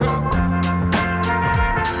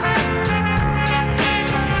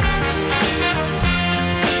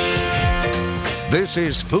This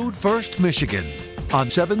is Food First Michigan on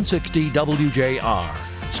 760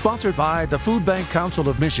 WJR, sponsored by the Food Bank Council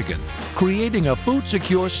of Michigan, creating a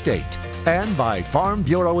food-secure state, and by Farm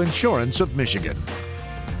Bureau Insurance of Michigan.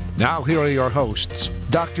 Now here are your hosts,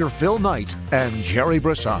 Dr. Phil Knight and Jerry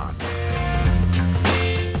Brisson.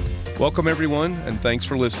 Welcome everyone, and thanks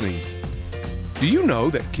for listening. Do you know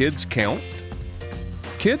that Kids Count?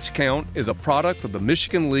 Kids Count is a product of the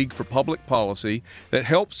Michigan League for Public Policy that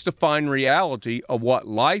helps define reality of what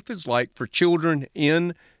life is like for children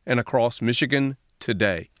in and across Michigan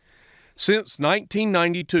today. Since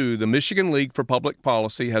 1992, the Michigan League for Public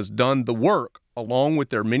Policy has done the work, along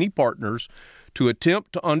with their many partners, to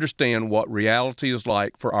attempt to understand what reality is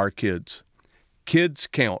like for our kids. Kids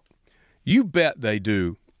Count. You bet they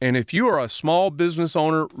do. And if you are a small business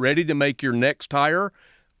owner ready to make your next hire,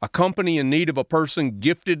 a company in need of a person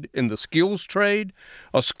gifted in the skills trade,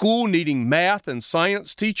 a school needing math and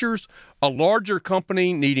science teachers, a larger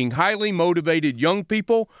company needing highly motivated young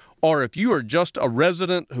people, or if you are just a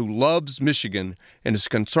resident who loves Michigan and is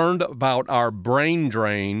concerned about our brain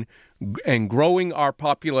drain and growing our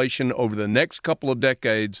population over the next couple of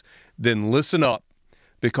decades, then listen up,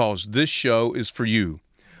 because this show is for you.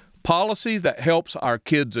 Policy that helps our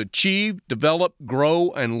kids achieve, develop,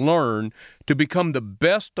 grow, and learn to become the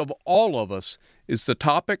best of all of us is the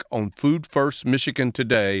topic on Food First Michigan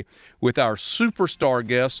today with our superstar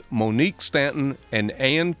guests Monique Stanton and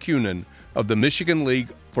Ann Cunin of the Michigan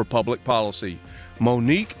League for Public Policy.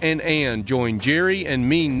 Monique and Ann join Jerry and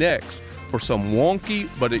me next for some wonky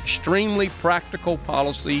but extremely practical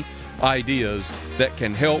policy ideas that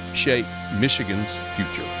can help shape Michigan's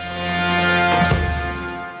future.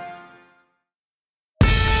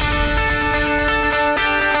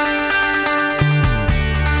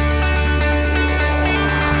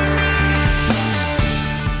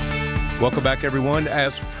 Welcome back, everyone.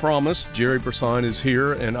 As promised, Jerry Brisson is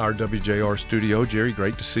here in our WJR studio. Jerry,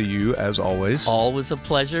 great to see you, as always. Always a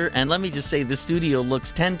pleasure. And let me just say, the studio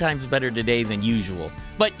looks 10 times better today than usual.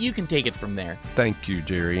 But you can take it from there. Thank you,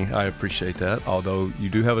 Jerry. I appreciate that, although you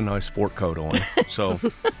do have a nice sport coat on. So,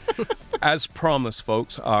 as promised,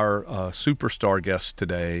 folks, our superstar guests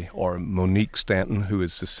today are Monique Stanton, who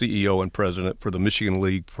is the CEO and president for the Michigan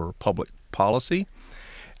League for Public Policy.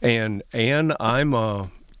 And Ann,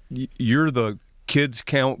 you're the Kids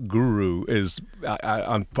Count guru.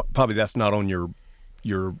 I'm probably that's not on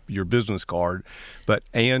your business card, but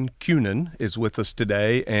Ann Cunin is with us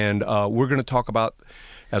today, and we're going to talk about,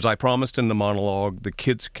 as I promised in the monologue, the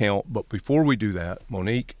Kids Count. But before we do that,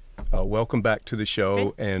 Monique, welcome back to the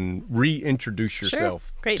show and reintroduce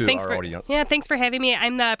yourself to our audience. Yeah, thanks for having me.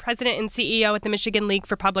 I'm the president and CEO at the Michigan League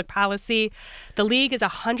for Public Policy. The League is a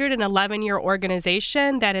 111-year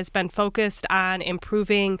organization that has been focused on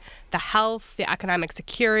improving the health, the economic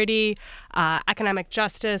security, economic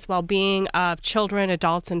justice, well-being of children,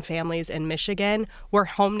 adults, and families in Michigan. We're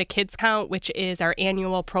home to Kids Count, which is our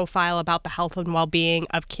annual profile about the health and well-being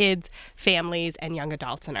of kids, families, and young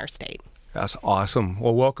adults in our state. That's awesome.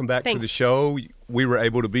 Well, welcome back to the show. We were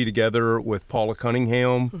able to be together with Paula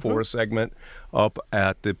Cunningham for a segment up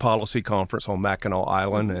at the policy conference on Mackinac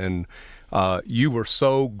Island, and you were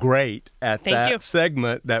so great at that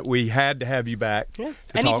segment that we had to have you back. Yeah,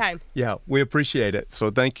 anytime. Talk. Yeah, we appreciate it. So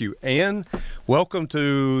thank you. And welcome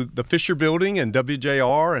to the Fisher Building and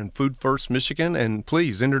WJR and Food First Michigan, and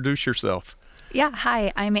please introduce yourself. Yeah,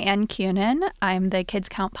 hi, I'm Ann Cunin. I'm the Kids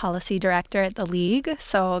Count Policy Director at the League.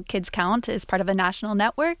 So Kids Count is part of a national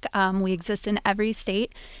network. We exist in every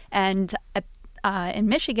state, and in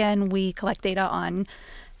Michigan, we collect data on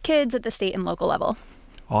kids at the state and local level.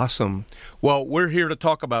 Awesome. Well, we're here to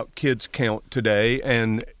talk about Kids Count today,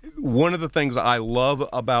 and one of the things I love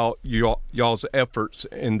about y'all's efforts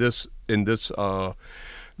in the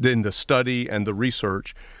study and the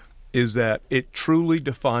research is that it truly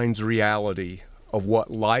defines reality of what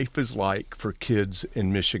life is like for kids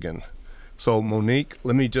in Michigan. So, Monique,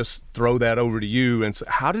 let me just throw that over to you and say,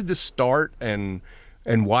 how did this start and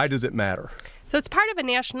why does it matter? So it's part of a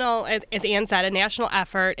national, as Ann said, a national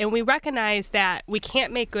effort, and we recognize that we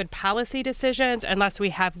can't make good policy decisions unless we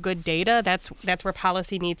have good data. That's where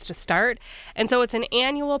policy needs to start. And so it's an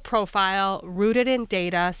annual profile rooted in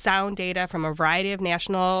data, sound data from a variety of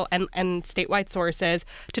national and statewide sources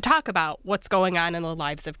to talk about what's going on in the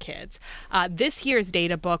lives of kids. This year's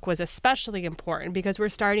data book was especially important because we're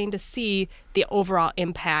starting to see the overall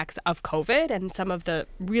impacts of COVID and some of the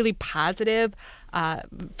really positive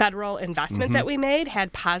federal investments that we made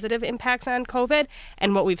had positive impacts on COVID.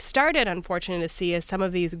 And what we've started, unfortunately, to see as some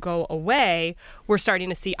of these go away, we're starting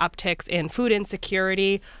to see upticks in food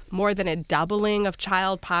insecurity, more than a doubling of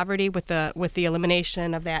child poverty with the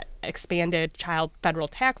elimination of that expanded child federal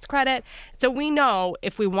tax credit. So we know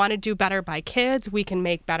if we want to do better by kids, we can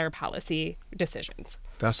make better policy decisions.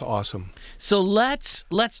 That's awesome. So let's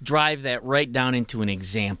drive that right down into an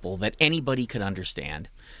example that anybody could understand.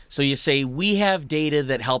 So you say, we have data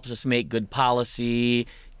that helps us make good policy.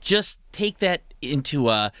 Just take that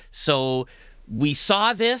into so we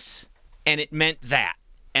saw this and it meant that.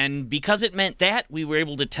 And because it meant that, we were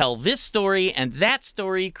able to tell this story, and that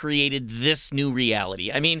story created this new reality.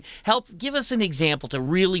 I mean, give us an example to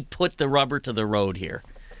really put the rubber to the road here.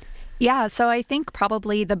 Yeah, so I think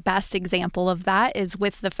probably the best example of that is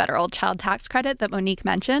with the federal child tax credit that Monique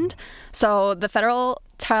mentioned. So the federal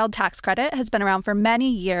child tax credit has been around for many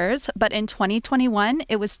years, but in 2021,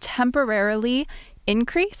 it was temporarily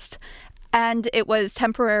increased. And it was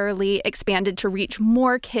temporarily expanded to reach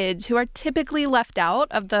more kids who are typically left out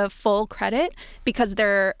of the full credit because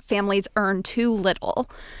their families earn too little.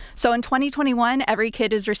 So in 2021, every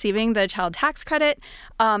kid is receiving the child tax credit,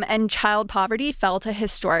 and child poverty fell to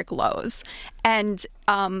historic lows. And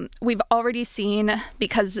we've already seen,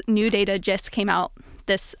 because new data just came out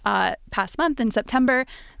this past month in September,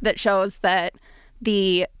 that shows that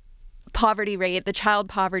the child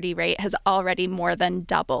poverty rate has already more than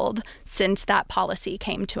doubled since that policy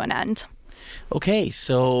came to an end. Okay,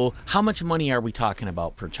 so how much money are we talking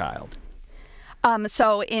about per child?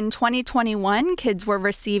 So in 2021, kids were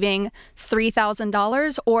receiving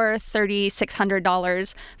 $3,000 or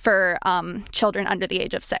 $3,600 for children under the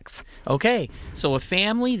age of 6. Okay, so a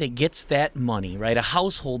family that gets that money, right, a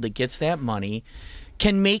household that gets that money,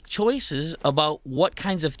 can make choices about what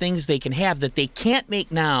kinds of things they can have that they can't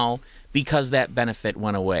make now because that benefit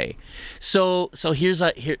went away. So here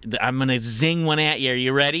I'm going to zing one at you. Are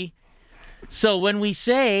you ready? So when we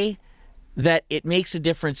say that it makes a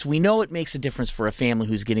difference, we know it makes a difference for a family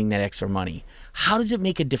who's getting that extra money. How does it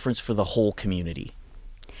make a difference for the whole community?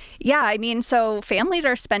 Yeah, I mean, so families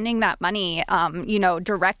are spending that money,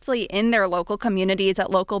 directly in their local communities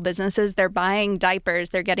at local businesses. They're buying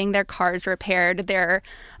diapers, they're getting their cars repaired, they're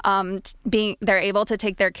able to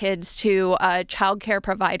take their kids to a childcare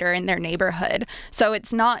provider in their neighborhood. So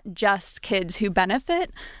it's not just kids who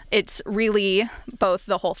benefit; it's really both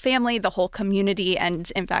the whole family, the whole community,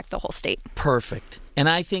 and in fact, the whole state. Perfect. And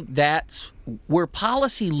I think that's where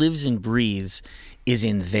policy lives and breathes. Is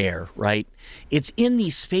in there, right? It's in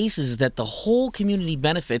these spaces that the whole community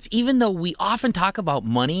benefits. Even though we often talk about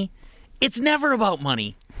money, it's never about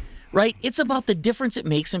money, right? It's about the difference it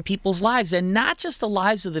makes in people's lives, and not just the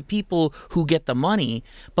lives of the people who get the money,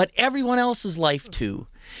 but everyone else's life too.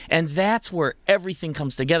 And that's where everything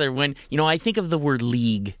comes together. When, I think of the word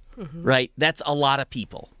league, right? That's a lot of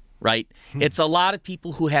people, right? It's a lot of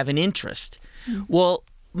people who have an interest. Well,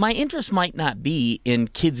 my interest might not be in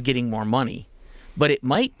kids getting more money, but it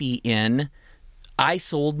might be in, I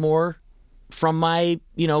sold more from my,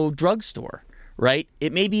 drugstore, right?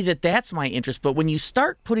 It may be that that's my interest, but when you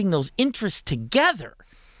start putting those interests together,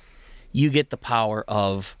 you get the power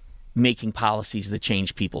of making policies that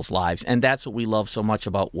change people's lives. And that's what we love so much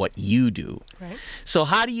about what you do. Right. So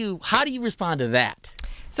how do you respond to that?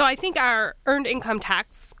 So I think our Earned Income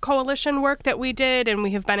Tax Coalition work that we did and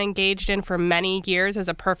we have been engaged in for many years is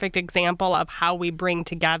a perfect example of how we bring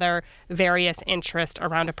together various interests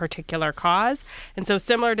around a particular cause. And so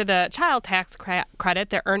similar to the child tax credit,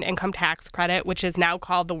 the Earned Income Tax Credit, which is now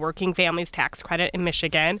called the Working Families Tax Credit in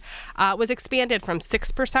Michigan, was expanded from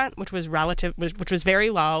 6%, which was very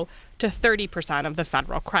low, to 30% of the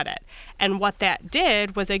federal credit. And what that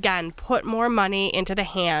did was, again, put more money into the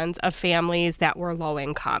hands of families that were low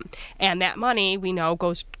income. And that money, we know,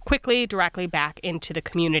 goes quickly, directly back into the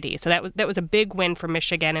community. So that was a big win for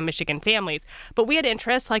Michigan and Michigan families. But we had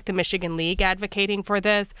interests like the Michigan League advocating for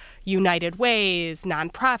this, United Ways,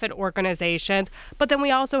 nonprofit organizations. But then we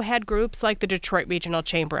also had groups like the Detroit Regional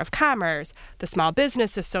Chamber of Commerce, the Small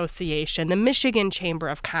Business Association, the Michigan Chamber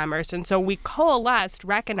of Commerce. And so we coalesced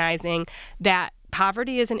recognizing that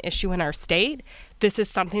poverty is an issue in our state. This is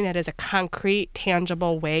something that is a concrete,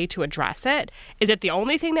 tangible way to address it. Is it the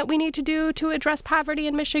only thing that we need to do to address poverty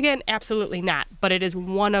in Michigan? Absolutely not. But it is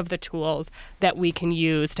one of the tools that we can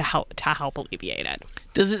use to help alleviate it.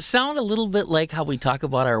 Does it sound a little bit like how we talk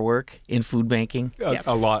about our work in food banking?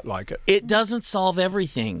 A lot like it. It doesn't solve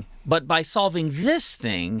everything, but by solving this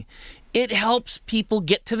thing, it helps people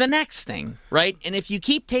get to the next thing, right? And if you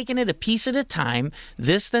keep taking it a piece at a time,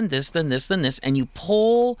 this, then this, then this, then this, and you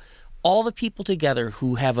pull all the people together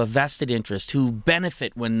who have a vested interest, who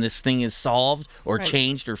benefit when this thing is solved or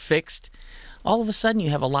changed or fixed, all of a sudden you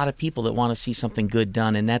have a lot of people that want to see something good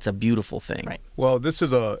done, and that's a beautiful thing. Right. Well, this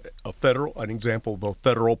is an example of a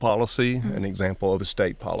federal policy, an example of a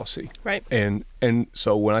state policy. Right. And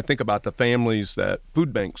so when I think about the families that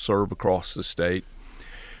food banks serve across the state,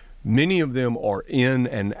 many of them are in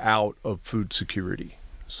and out of food security.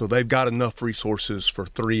 So they've got enough resources for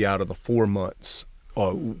 3 out of the 4 months,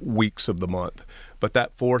 weeks of the month. But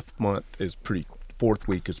that fourth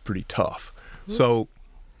week is pretty tough. Mm-hmm.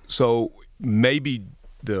 So maybe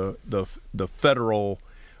the federal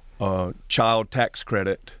child tax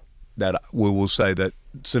credit that we will say that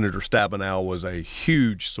Senator Stabenow was a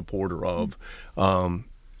huge supporter of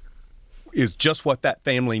is just what that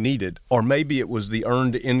family needed. Or maybe it was the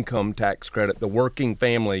earned income tax credit, the working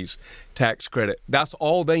families tax credit. That's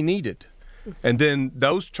all they needed. And then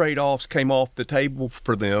those trade-offs came off the table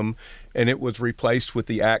for them, and it was replaced with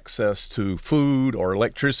the access to food or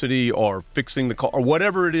electricity or fixing the car or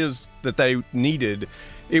whatever it is that they needed.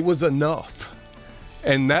 It was enough.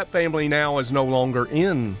 And that family now is no longer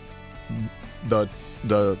in the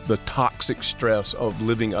toxic stress of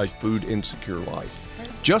living a food insecure life.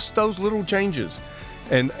 Just those little changes.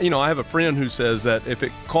 And, I have a friend who says that if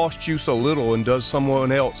it costs you so little and does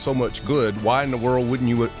someone else so much good, why in the world wouldn't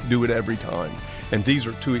you do it every time? And these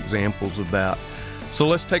are 2 examples of that. So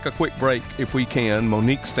let's take a quick break if we can.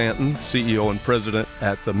 Monique Stanton, CEO and President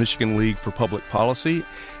at the Michigan League for Public Policy,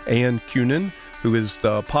 Ann Kunin, who is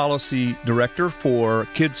the Policy Director for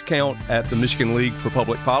Kids Count at the Michigan League for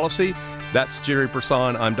Public Policy. That's Jerry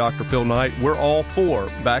Brisson. I'm Dr. Phil Knight. We're all 4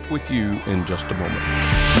 back with you in just a moment.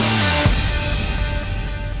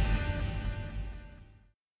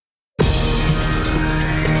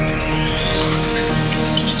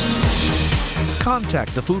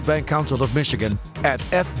 Contact the Food Bank Council of Michigan at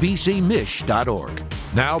fbcmich.org.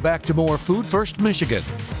 Now back to more Food First Michigan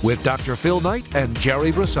with Dr. Phil Knight and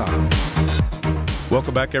Jerry Brisson.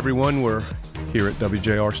 Welcome back, everyone. We're here at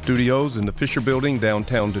WJR Studios in the Fisher Building,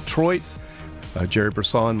 downtown Detroit. Jerry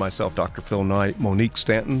Brisson, myself, Dr. Phil Knight, Monique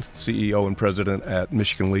Stanton, CEO and President at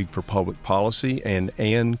Michigan League for Public Policy, and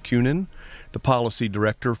Ann Kunin, the Policy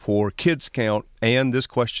Director for Kids Count. And this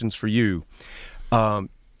question's for you.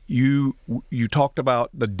 You talked about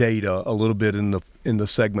the data a little bit in the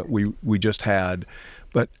segment we just had,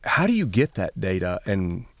 but how do you get that data?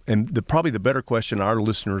 And probably the better question our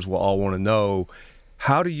listeners will all want to know: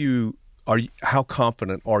 how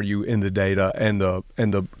confident are you in the data and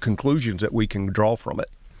the conclusions that we can draw from it?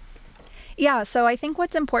 Yeah, so I think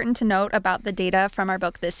what's important to note about the data from our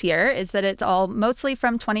book this year is that it's all mostly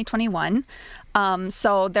from 2021.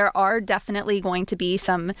 So there are definitely going to be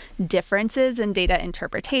some differences in data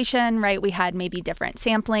interpretation, right? We had maybe different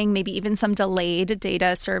sampling, maybe even some delayed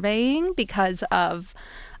data surveying because of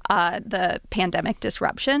the pandemic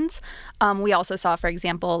disruptions. We also saw, for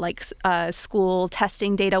example, school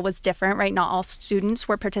testing data was different, right? Not all students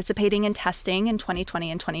were participating in testing in 2020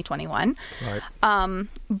 and 2021. Right.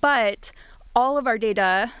 But all of our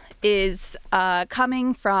data is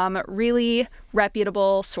coming from really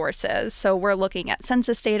reputable sources. So we're looking at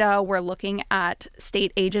census data, we're looking at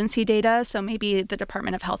state agency data, so maybe the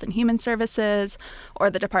Department of Health and Human Services or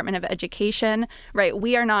the Department of Education, right?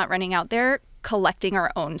 We are not running out there collecting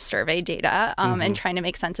our own survey data and trying to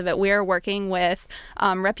make sense of it. We're working with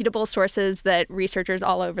reputable sources that researchers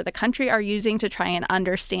all over the country are using to try and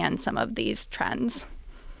understand some of these trends.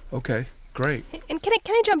 Okay. Great. And can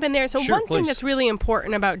I jump in there? So sure, one thing that's really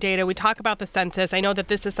important about data, we talk about the census. I know that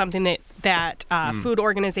this is something that food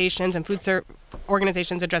organizations and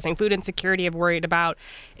organizations addressing food insecurity have worried about,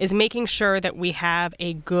 is making sure that we have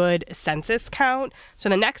a good census count. So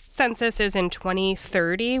the next census is in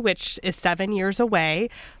 2030, which is 7 years away,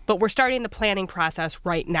 but we're starting the planning process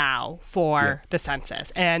right now for the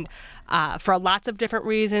census. And for lots of different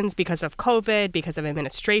reasons, because of COVID, because of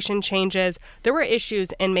administration changes, there were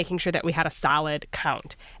issues in making sure that we had a solid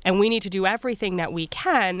count. And we need to do everything that we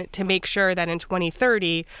can to make sure that in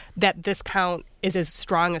 2030 that this count is as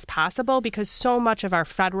strong as possible, because so much of our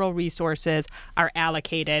federal resources are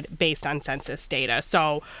allocated based on census data.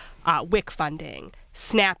 So WIC funding,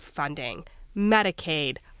 SNAP funding,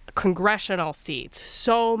 Medicaid, congressional seats,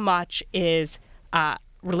 so much is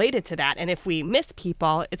related to that. And if we miss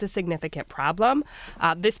people, it's a significant problem.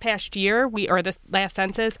 This past year, this last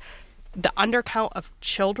census, the undercount of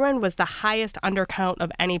children was the highest undercount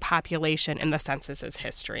of any population in the census's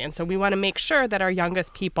history. And so we want to make sure that our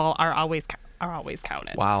youngest people are always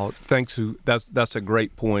counted. Wow, thanks. That's a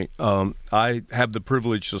great point. I have the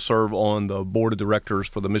privilege to serve on the board of directors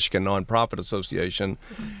for the Michigan Nonprofit Association,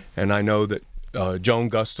 and I know that Joan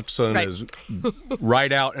Gustafson is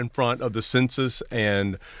right out in front of the census.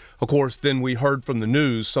 And, of course, then we heard from the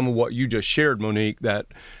news some of what you just shared, Monique, that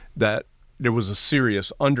there was a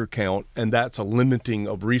serious undercount, and that's a limiting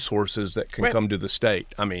of resources that can come to the state.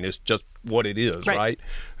 I mean, it's just what it is, right?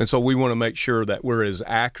 And so we want to make sure that we're as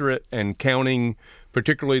accurate and counting,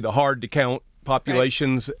 particularly the hard-to-count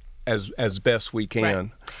populations, as best we can. Right.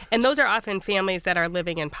 And those are often families that are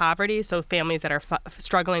living in poverty, so families that are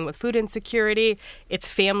struggling with food insecurity. It's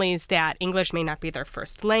families that English may not be their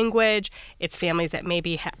first language. It's families that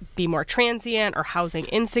maybe be more transient or housing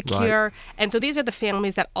insecure. Right. And so these are the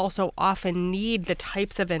families that also often need the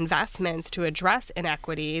types of investments to address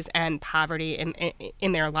inequities and poverty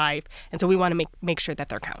in their life. And so we want to make sure that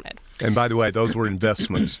they're counted. And by the way, those were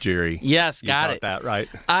investments, Jerry. Yes, got it. That right.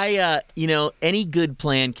 Any good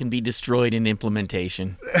plan can be destroyed in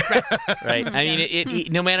implementation. Right. I mean,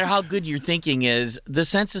 no matter how good your thinking is, the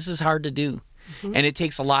census is hard to do. Mm-hmm. And it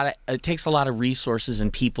takes a lot of resources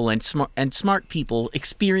and people and smart people,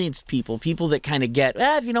 experienced people that kind of get,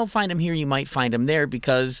 if you don't find them here, you might find them there,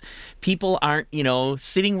 because people aren't,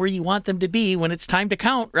 sitting where you want them to be when it's time to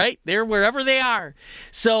count, right? They're wherever they are.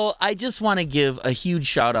 So I just want to give a huge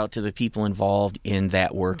shout out to the people involved in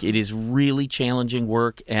that work. It is really challenging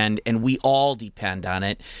work, and we all depend on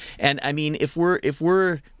it. And I mean, if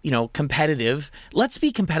we're competitive, let's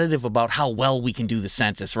be competitive about how well we can do the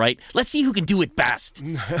census, right? Let's see who can do it best,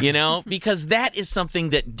 because that is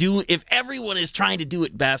something if everyone is trying to do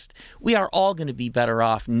it best, we are all going to be better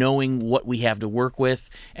off knowing what we have to work with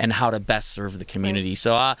and how to best serve the community.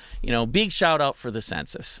 So, big shout out for the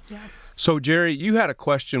census. Yeah. So, Jerry, you had a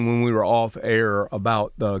question when we were off air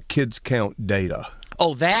about the kids count data.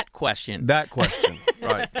 Oh, that question.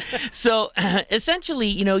 Right. So essentially,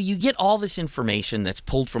 you get all this information that's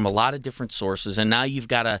pulled from a lot of different sources, and now you've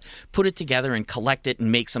got to put it together and collect it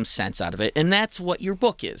and make some sense out of it. And that's what your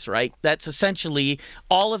book is, right? That's essentially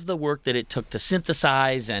all of the work that it took to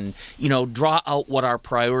synthesize and, draw out what our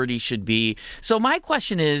priorities should be. So my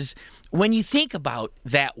question is, when you think about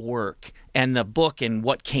that work and the book and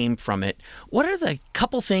what came from it, what are the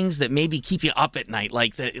couple things that maybe keep you up at night?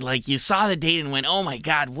 Like you saw the data and went, "Oh my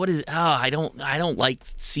God, what is? Oh, I don't like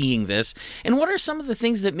seeing this." And what are some of the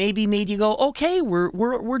things that maybe made you go, "Okay,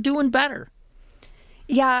 we're doing better"?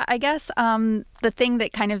 Yeah, I guess the thing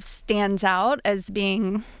that kind of stands out as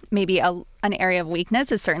being maybe an area of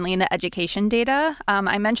weakness is certainly in the education data.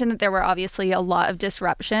 I mentioned that there were obviously a lot of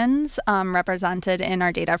disruptions represented in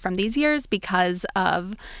our data from these years because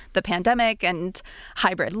of the pandemic and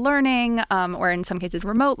hybrid learning, or in some cases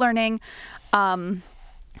remote learning.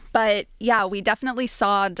 But yeah, we definitely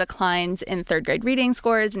saw declines in third grade reading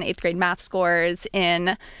scores and eighth grade math scores,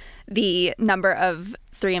 in the number of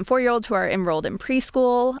 3- and 4-year-olds who are enrolled in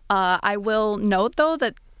preschool. I will note, though,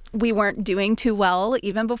 that we weren't doing too well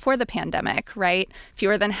even before the pandemic, right?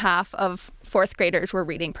 Fewer than half of fourth graders were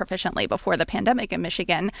reading proficiently before the pandemic in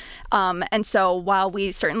Michigan. And so while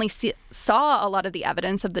we certainly saw a lot of the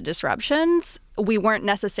evidence of the disruptions, we weren't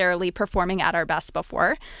necessarily performing at our best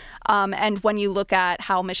before. And when you look at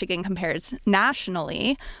how Michigan compares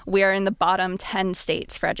nationally, we are in the bottom 10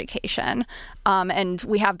 states for education. And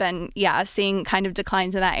we have been, seeing kind of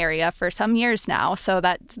declines in that area for some years now. So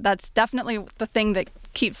that's definitely the thing that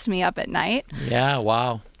keeps me up at night. Yeah,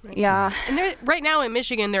 wow. Yeah. And right now in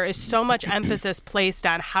Michigan, there is so much emphasis placed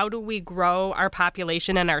on how do we grow our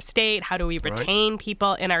population in our state? How do we retain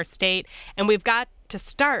people in our state? And we've got to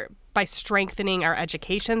start by strengthening our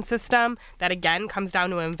education system. That, again, comes down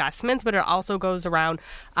to investments, but it also goes around,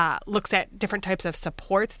 looks at different types of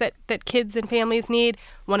supports that kids and families need.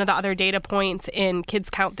 One of the other data points in Kids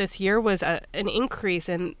Count this year was an increase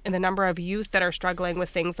in the number of youth that are struggling with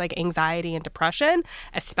things like anxiety and depression,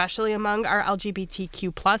 especially among our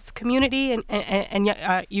LGBTQ plus community and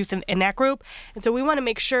youth in that group. And so we want to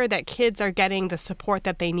make sure that kids are getting the support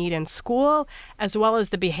that they need in school, as well as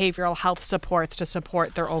the behavioral health supports to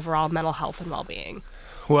support their overall mental health and well-being.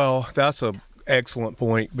 Well, that's an excellent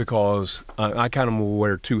point, because I kind of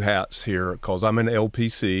wear two hats here, because I'm an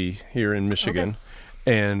LPC here in Michigan. Okay.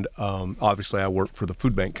 And obviously I work for the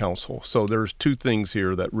Food Bank Council. So there's two things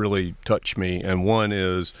here that really touch me. And one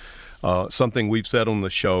is something we've said on the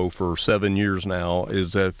show for 7 years now,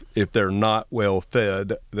 is that if they're not well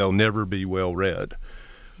fed, they'll never be well read.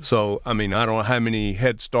 So, I mean, I don't know how many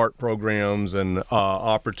Head Start programs and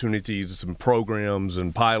opportunities and programs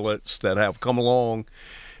and pilots that have come along.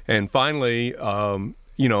 And finally,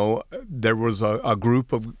 there was a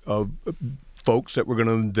group of folks that were going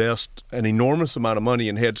to invest an enormous amount of money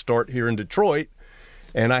in Head Start here in Detroit.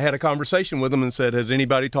 And I had a conversation with them and said, has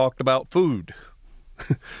anybody talked about food?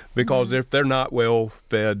 because if they're not well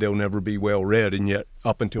fed, they'll never be well read. And yet,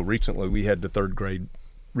 up until recently, we had the third grade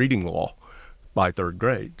reading law by third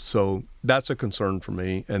grade. So that's a concern for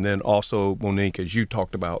me. And then also, Monique, as you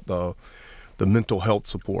talked about the mental health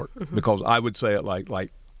support, because I would say it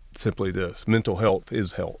like simply this: mental health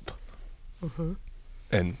is health,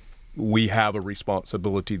 and we have a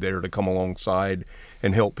responsibility there to come alongside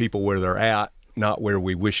and help people where they're at, not where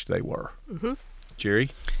we wish they were.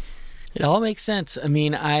 Jerry? It all makes sense. I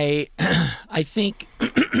mean, I think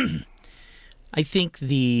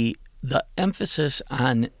the emphasis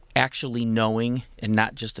on actually knowing and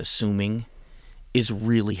not just assuming is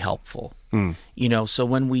really helpful. You know, so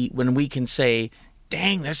when we can say,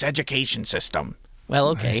 "Dang, this education system." Well,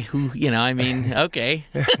 okay, okay.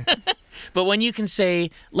 But when you can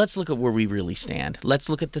say, let's look at where we really stand. Let's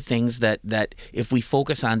look at the things that if we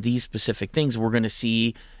focus on these specific things, we're going to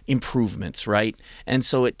see improvements, right? And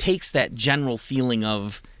so it takes that general feeling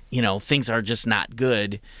of, things are just not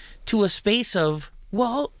good to a space of,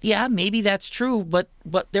 well, yeah, maybe that's true, but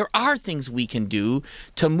there are things we can do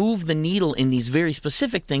to move the needle in these very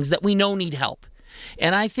specific things that we know need help.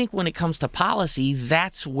 And I think when it comes to policy,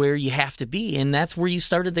 that's where you have to be. And that's where you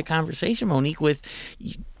started the conversation, Monique, with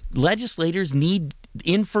legislators need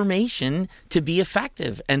information to be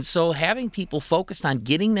effective. And so having people focused on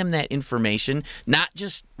getting them that information, not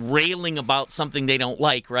just railing about something they don't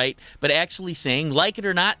like, right? But actually saying, like it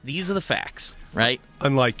or not, these are the facts, right?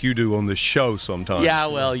 Unlike you do on this show sometimes. Yeah,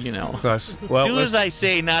 well, do as I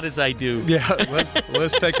say, not as I do. Yeah,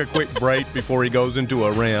 let's take a quick break before he goes into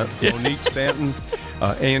a rant. Monique Stanton,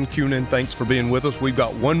 Ann Cunin, thanks for being with us. We've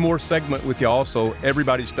got one more segment with y'all, so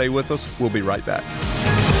everybody stay with us. We'll be right back.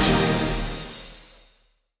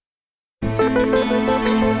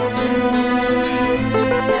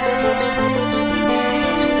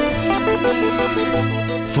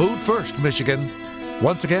 Food First, Michigan.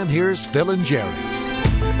 Once again, here's Phil and Jerry.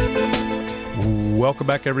 Welcome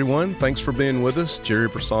back, everyone. Thanks for being with us. Jerry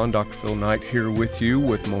Brisson, Dr. Phil Knight here with you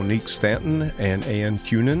with Monique Stanton and Ann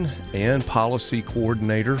Cunin, and policy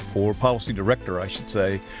director, I should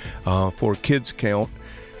say, for Kids Count.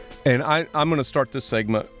 And I'm going to start this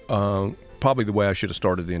segment probably the way I should have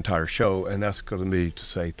started the entire show, and that's going to be to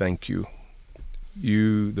say thank you.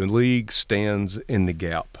 The league stands in the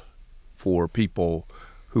gap for people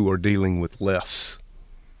who are dealing with less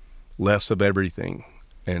of everything,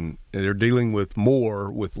 and they're dealing with more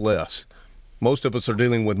with less. Most of us are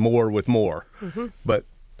dealing with more, but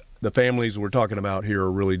the families we're talking about here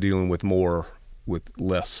are really dealing with more with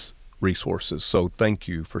less resources. So thank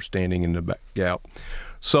you for standing in the gap.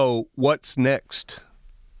 So what's next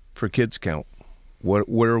for Kids Count?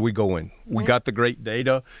 Where are we going? We got the great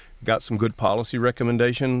data, got some good policy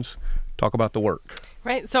recommendations. Talk about the work.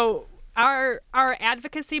 Right. So our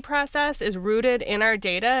advocacy process is rooted in our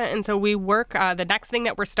data, and so we work. The next thing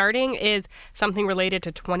that we're starting is something related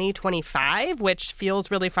to 2025, which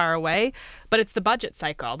feels really far away, but it's the budget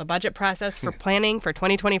cycle. The budget process for planning for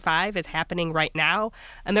 2025 is happening right now,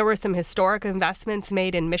 and there were some historic investments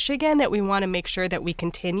made in Michigan that we want to make sure that we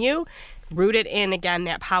continue, rooted in, again,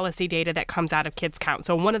 that policy data that comes out of Kids Count.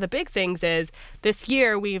 So one of the big things is this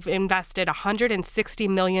year we've invested $160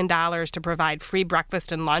 million to provide free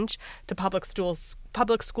breakfast and lunch to public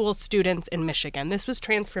school students in Michigan. This was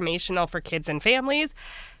transformational for kids and families.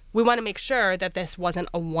 We want to make sure that this wasn't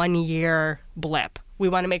a one-year blip. We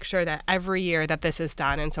want to make sure that every year that this is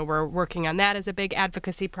done. And so we're working on that as a big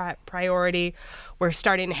advocacy priority. We're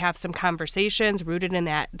starting to have some conversations rooted in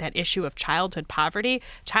that issue of childhood poverty.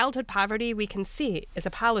 Childhood poverty, we can see, is a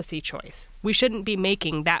policy choice. We shouldn't be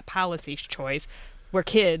making that policy choice where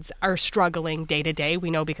kids are struggling day to day. We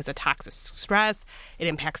know because of toxic stress, it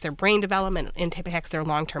impacts their brain development, it impacts their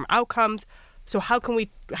long-term outcomes. So how can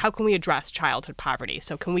we address childhood poverty?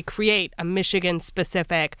 So can we create a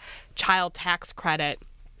Michigan-specific child tax credit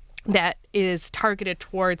that is targeted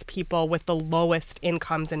towards people with the lowest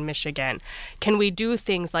incomes in Michigan? Can we do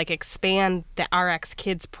things like expand the RX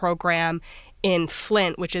Kids program in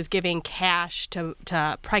Flint, which is giving cash to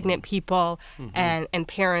pregnant people and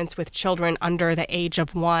parents with children under the age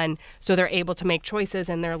of 1, so they're able to make choices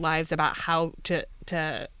in their lives about how to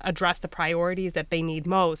address the priorities that they need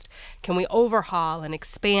most? Can we overhaul and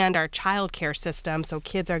expand our child care system so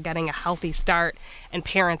kids are getting a healthy start and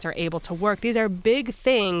parents are able to work? These are big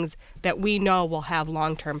things that we know will have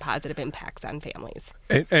long-term positive impacts on families.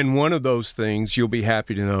 And one of those things, you'll be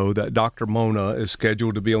happy to know that Dr. Mona is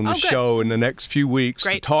scheduled to be on the show in the next few weeks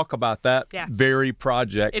to talk about that very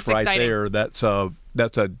project. It's right exciting. There. That's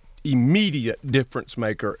a immediate difference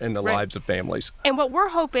maker in the lives of families. And what we're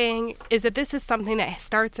hoping is that this is something that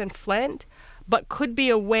starts in Flint, but could be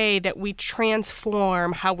a way that we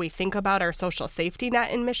transform how we think about our social safety net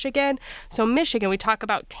in Michigan. So Michigan, we talk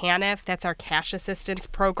about TANF, that's our cash assistance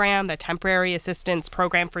program, the temporary assistance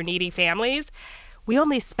program for needy families. We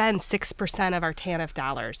only spend 6% of our TANF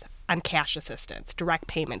dollars on cash assistance, direct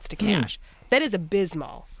payments to cash. That is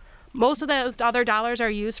abysmal. Most of those other dollars are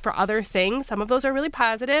used for other things. Some of those are really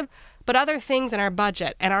positive, but other things in our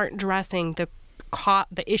budget and aren't addressing the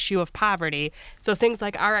issue of poverty. So things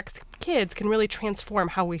like RX Kids can really transform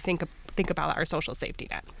how we think about our social safety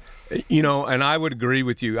net. And I would agree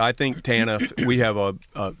with you. I think TANF, we have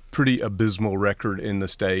a pretty abysmal record in the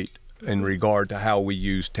state in regard to how we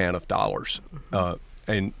use TANF dollars.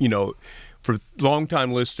 For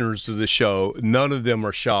longtime listeners to the show, none of them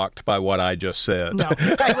are shocked by what I just said. No,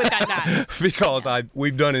 I would not. Because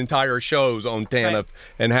we've done entire shows on TANF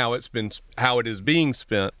and how it is being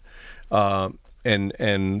spent,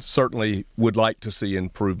 and certainly would like to see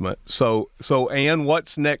improvement. So Ann,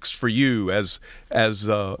 what's next for you as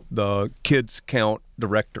the Kids Count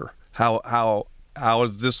director? How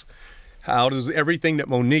does everything that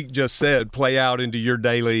Monique just said play out into your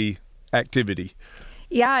daily activity?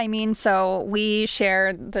 Yeah, so we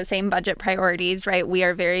share the same budget priorities, right? We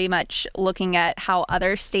are very much looking at how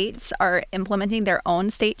other states are implementing their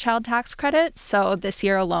own state child tax credit. So this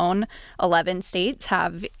year alone, 11 states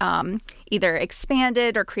have either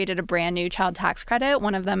expanded or created a brand new child tax credit.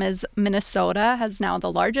 One of them is Minnesota, has now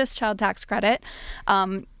the largest child tax credit.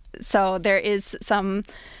 So there is some,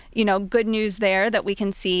 good news there that we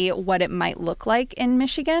can see what it might look like in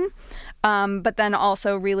Michigan. But then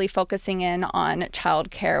also really focusing in on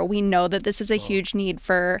childcare. We know that this is a huge need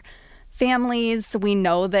for families. We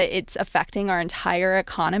know that it's affecting our entire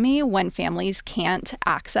economy when families can't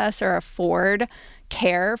access or afford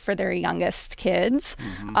care for their youngest kids.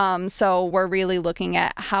 So we're really looking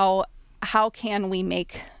at how can we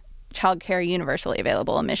make childcare universally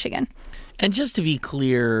available in Michigan. And just to be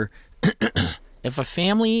clear, if a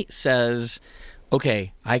family says,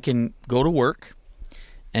 okay, I can go to work,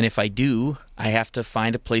 and if I do, I have to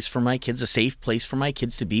find a place for my kids, a safe place for my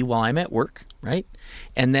kids to be while I'm at work, right?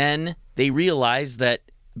 And then they realize that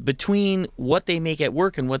between what they make at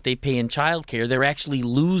work and what they pay in childcare, they're actually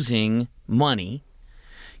losing money.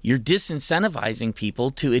 You're disincentivizing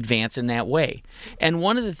people to advance in that way. And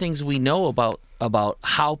one of the things we know about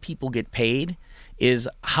how people get paid is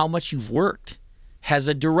how much you've worked has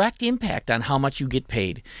a direct impact on how much you get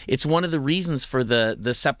paid. It's one of the reasons for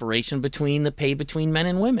the separation between the pay between men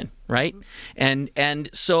and women, right? And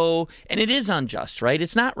it is unjust, right?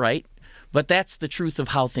 It's not right, but that's the truth of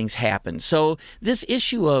how things happen. So this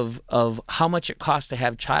issue of how much it costs to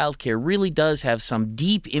have childcare really does have some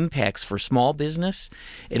deep impacts for small business.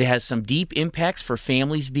 It has some deep impacts for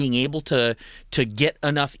families being able to get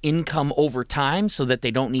enough income over time so that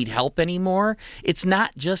they don't need help anymore. It's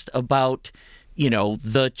not just about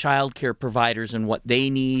the child care providers and what they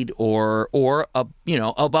need or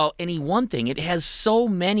about any one thing. It has so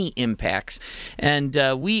many impacts. And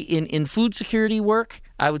we, in food security work,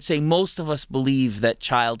 I would say most of us believe that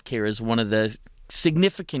child care is one of the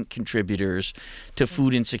significant contributors to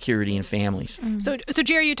food insecurity in families. So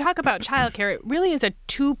Jerry, you talk about childcare. It really is a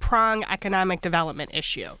two-pronged economic development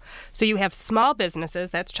issue. So you have small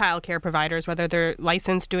businesses, that's childcare providers, whether they're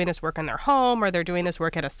licensed doing this work in their home or they're doing this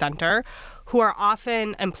work at a center, who are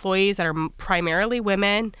often employees that are primarily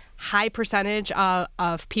women. High percentage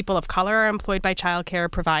of people of color are employed by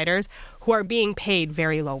childcare providers who are being paid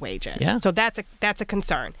very low wages. Yeah. So that's a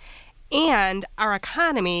concern. And our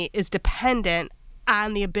economy is dependent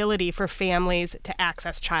on the ability for families to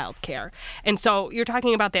access childcare. And so you're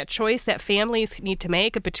talking about that choice that families need to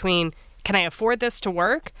make between, can I afford this to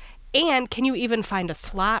work? And can you even find a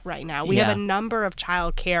slot right now? We have a number of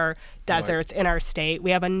childcare deserts in our state.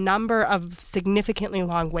 We have a number of significantly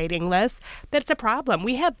long waiting lists. That's a problem.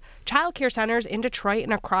 We have childcare centers in Detroit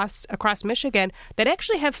and across Michigan that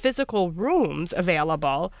actually have physical rooms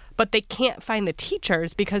available, but they can't find the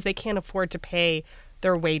teachers because they can't afford to pay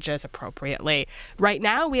their wages appropriately. Right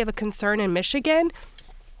now, we have a concern in Michigan.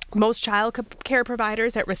 Most child care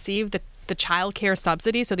providers that receive the child care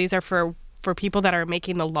subsidy, so these are for people that are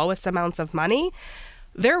making the lowest amounts of money,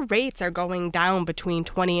 their rates are going down between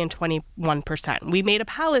 20 and 21%. We made a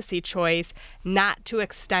policy choice not to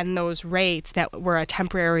extend those rates that were a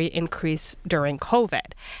temporary increase during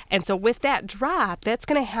COVID. And so with that drop, that's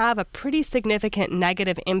going to have a pretty significant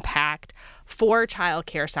negative impact for child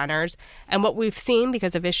care centers. And what we've seen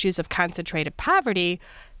because of issues of concentrated poverty,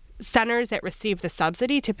 centers that receive the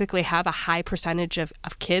subsidy typically have a high percentage of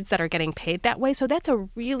kids that are getting paid that way. So that's a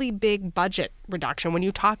really big budget reduction. When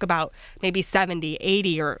you talk about maybe 70,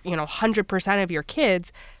 80, or 100% of your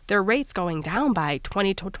kids, their rates going down by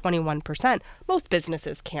 20 to 21%. Most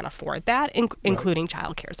businesses can't afford that, including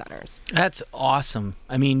child care centers. That's awesome.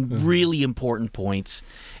 I mean, really important points.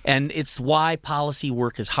 And it's why policy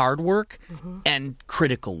work is hard work and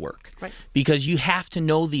critical work. Right. Because you have to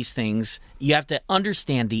know these things. You have to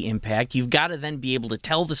understand the impact. You've got to then be able to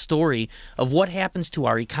tell the story of what happens to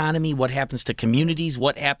our economy, what happens to communities,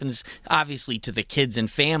 what happens, obviously, to the kids and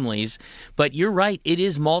families. But you're right. It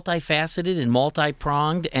is multifaceted and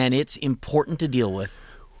multi-pronged, and it's important to deal with.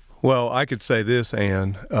 Well, I could say this,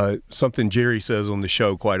 Ann. Something Jerry says on the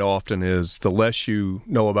show quite often is the less you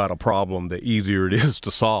know about a problem, the easier it is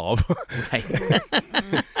to solve.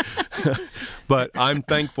 But I'm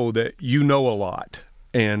thankful that you know a lot,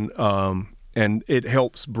 and it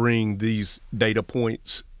helps bring these data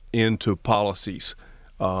points into policies,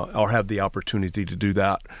 or have the opportunity to do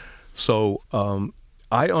that. So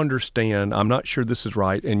I understand. I'm not sure this is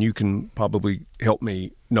right, and you can probably help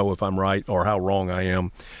me know if I'm right or how wrong I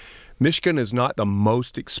am. Michigan is not the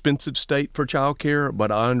most expensive state for child care,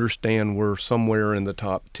 but I understand we're somewhere in the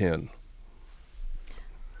top 10.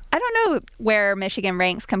 I don't know where Michigan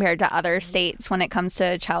ranks compared to other states when it comes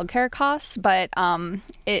to childcare costs, but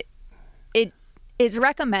it is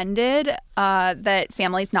recommended that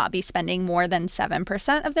families not be spending more than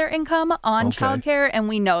 7% of their income on childcare, and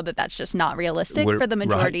we know that that's just not realistic for the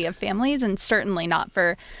majority of families, and certainly not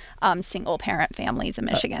for single-parent families in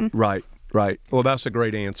Michigan. Right. Well, that's a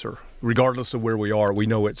great answer. Regardless of where we are, we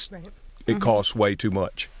know it costs way too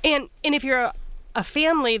much. And if you're a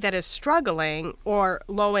family that is struggling or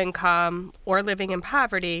low income or living in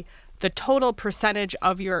poverty, the total percentage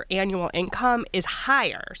of your annual income is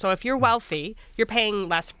higher. So if you're wealthy, you're paying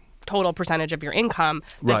less total percentage of your income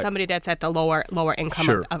than somebody that's at the lower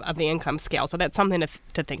income of the income scale. So that's something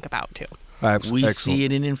to think about too. We see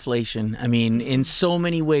it in inflation. I mean, in so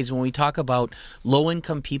many ways, when we talk about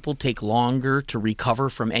low-income people take longer to recover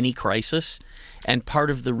from any crisis, and part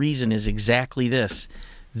of the reason is exactly this.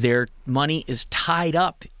 Their money is tied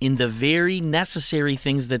up in the very necessary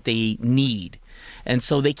things that they need. And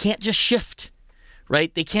so they can't just shift,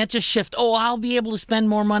 right? They can't just shift, I'll be able to spend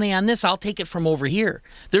more money on this. I'll take it from over here.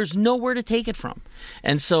 There's nowhere to take it from.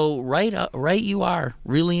 And so right you are.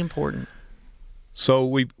 Really important. So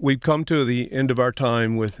we've come to the end of our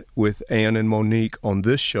time with Ann and Monique on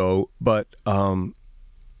this show, but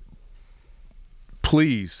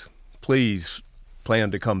please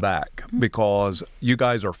plan to come back, because you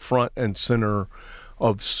guys are front and center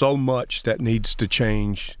of so much that needs to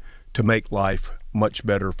change to make life much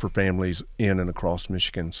better for families in and across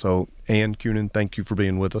Michigan. So Ann Kunin, thank you for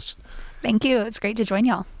being with us. Thank you. It's great to join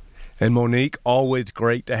y'all. And Monique, always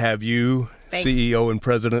great to have you. Thanks. CEO and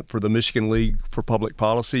president for the Michigan League for Public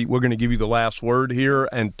Policy. We're going to give you the last word here,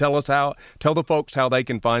 and tell the folks how they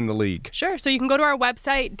can find the league. Sure. So you can go to our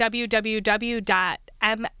website, www.mlpp.org.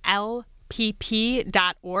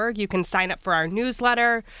 You can sign up for our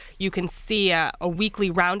newsletter. You can see a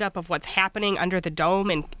weekly roundup of what's happening under the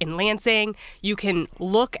dome in Lansing. You can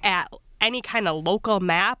look at any kind of local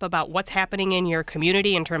map about what's happening in your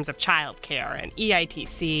community in terms of childcare and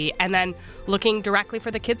EITC, and then looking directly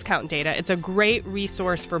for the Kids Count data. It's a great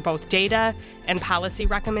resource for both data and policy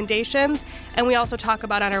recommendations. And we also talk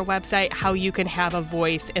about on our website how you can have a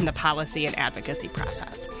voice in the policy and advocacy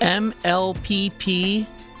process. MLPP.org.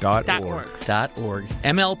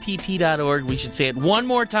 MLPP.org. We should say it one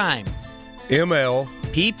more time.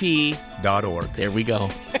 MLPP.org. There we go.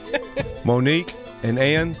 Monique and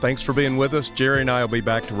Ann, thanks for being with us. Jerry and I will be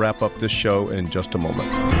back to wrap up this show in just a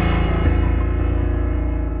moment.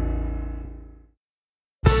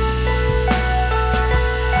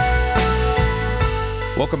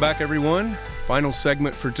 Welcome back, everyone. Final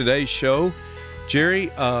segment for today's show.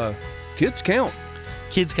 Jerry, Kids Count.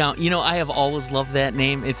 Kids Count. You know, I have always loved that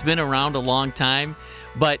name. It's been around a long time,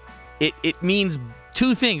 but it means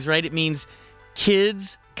two things, right? It means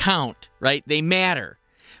kids count, right? They matter.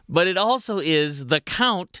 But it also is the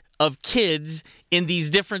count of kids in these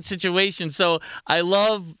different situations. So I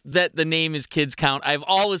love that the name is Kids Count. I've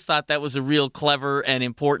always thought that was a real clever and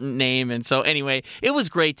important name. And so anyway, it was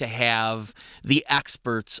great to have the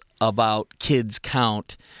experts about Kids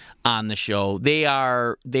Count on the show. They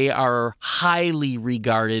are highly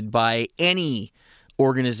regarded by any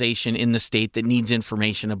organization in the state that needs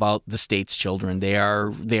information about the state's children. They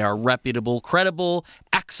are reputable, credible,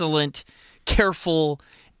 excellent, careful,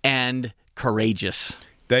 and courageous.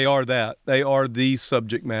 They are that. They are the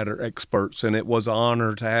subject matter experts, and it was an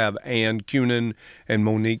honor to have Ann Kunin and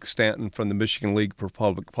Monique Stanton from the Michigan League for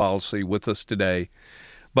Public Policy with us today.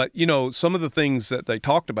 But, you know, some of the things that they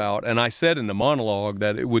talked about, and I said in the monologue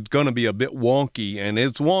that it was going to be a bit wonky, and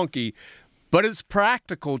it's wonky, but it's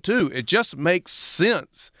practical too. It just makes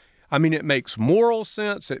sense. I mean, it makes moral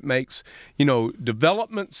sense. It makes,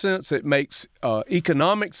 development sense. It makes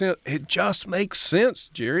economic sense. It just makes sense,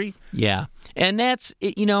 Jerry. Yeah. And that's,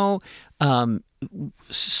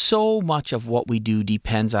 so much of what we do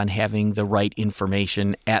depends on having the right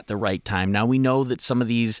information at the right time. Now, we know that some of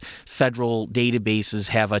these federal databases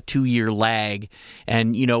have a 2-year lag,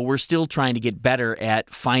 and, we're still trying to get better at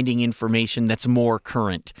finding information that's more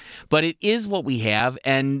current. But it is what we have,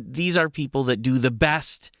 and these are people that do the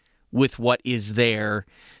best with what is there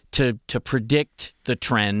to predict the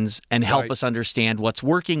trends and help us understand what's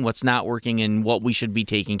working, what's not working, and what we should be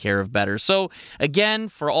taking care of better. So again,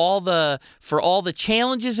 for all the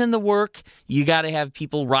challenges in the work, you got to have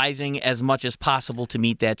people rising as much as possible to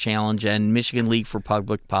meet that challenge, and Michigan League for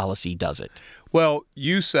Public Policy does it. Well,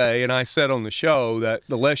 you say, and I said on the show, that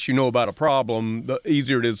the less you know about a problem, the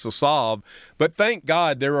easier it is to solve. But thank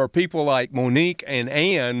God there are people like Monique and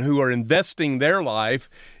Ann who are investing their life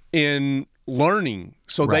in learning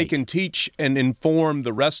so they can teach and inform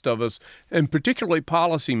the rest of us, and particularly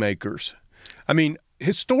policymakers. I mean,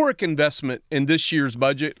 historic investment in this year's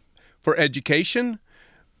budget for education,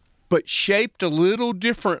 but shaped a little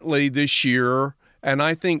differently this year, and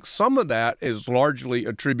I think some of that is largely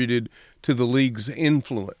attributed to the League's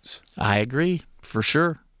influence. I agree, for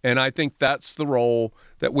sure. And I think that's the role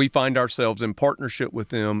that we find ourselves in partnership with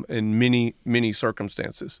them in many, many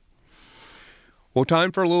circumstances. Well,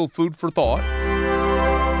 time for a little food for thought.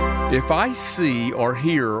 If I see or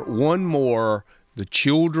hear one more "the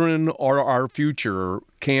children are our future"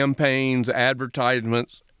 campaigns,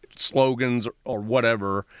 advertisements, slogans, or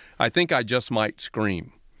whatever, I think I just might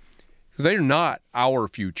scream. Because they're not our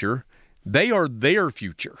future. They are their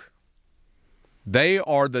future. They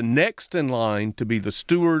are the next in line to be the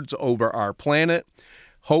stewards over our planet,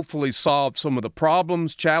 hopefully solve some of the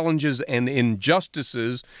problems, challenges, and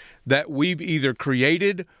injustices that we've either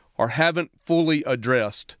created or haven't fully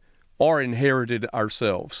addressed or inherited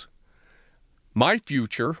ourselves. My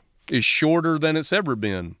future is shorter than it's ever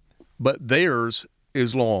been, but theirs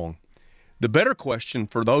is long. The better question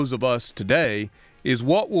for those of us today is,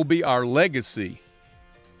 what will be our legacy?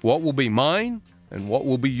 What will be mine and what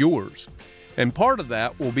will be yours? And part of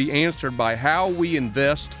that will be answered by how we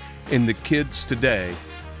invest in the kids today.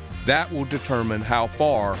 That will determine how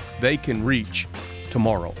far they can reach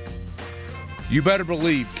tomorrow. You better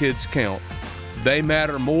believe kids count. They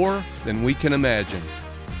matter more than we can imagine.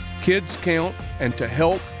 Kids count, and to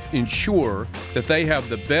help ensure that they have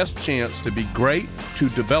the best chance to be great, to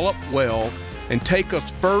develop well, and take us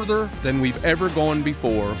further than we've ever gone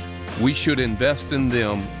before, we should invest in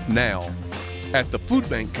them now. At the Food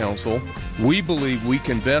Bank Council, we believe we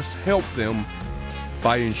can best help them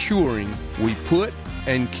by ensuring we put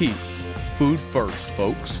and keep food first,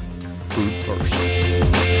 folks. Food first.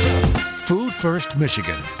 Food First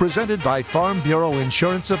Michigan, presented by Farm Bureau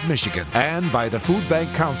Insurance of Michigan and by the Food Bank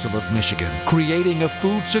Council of Michigan, creating a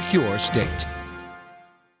food-secure state.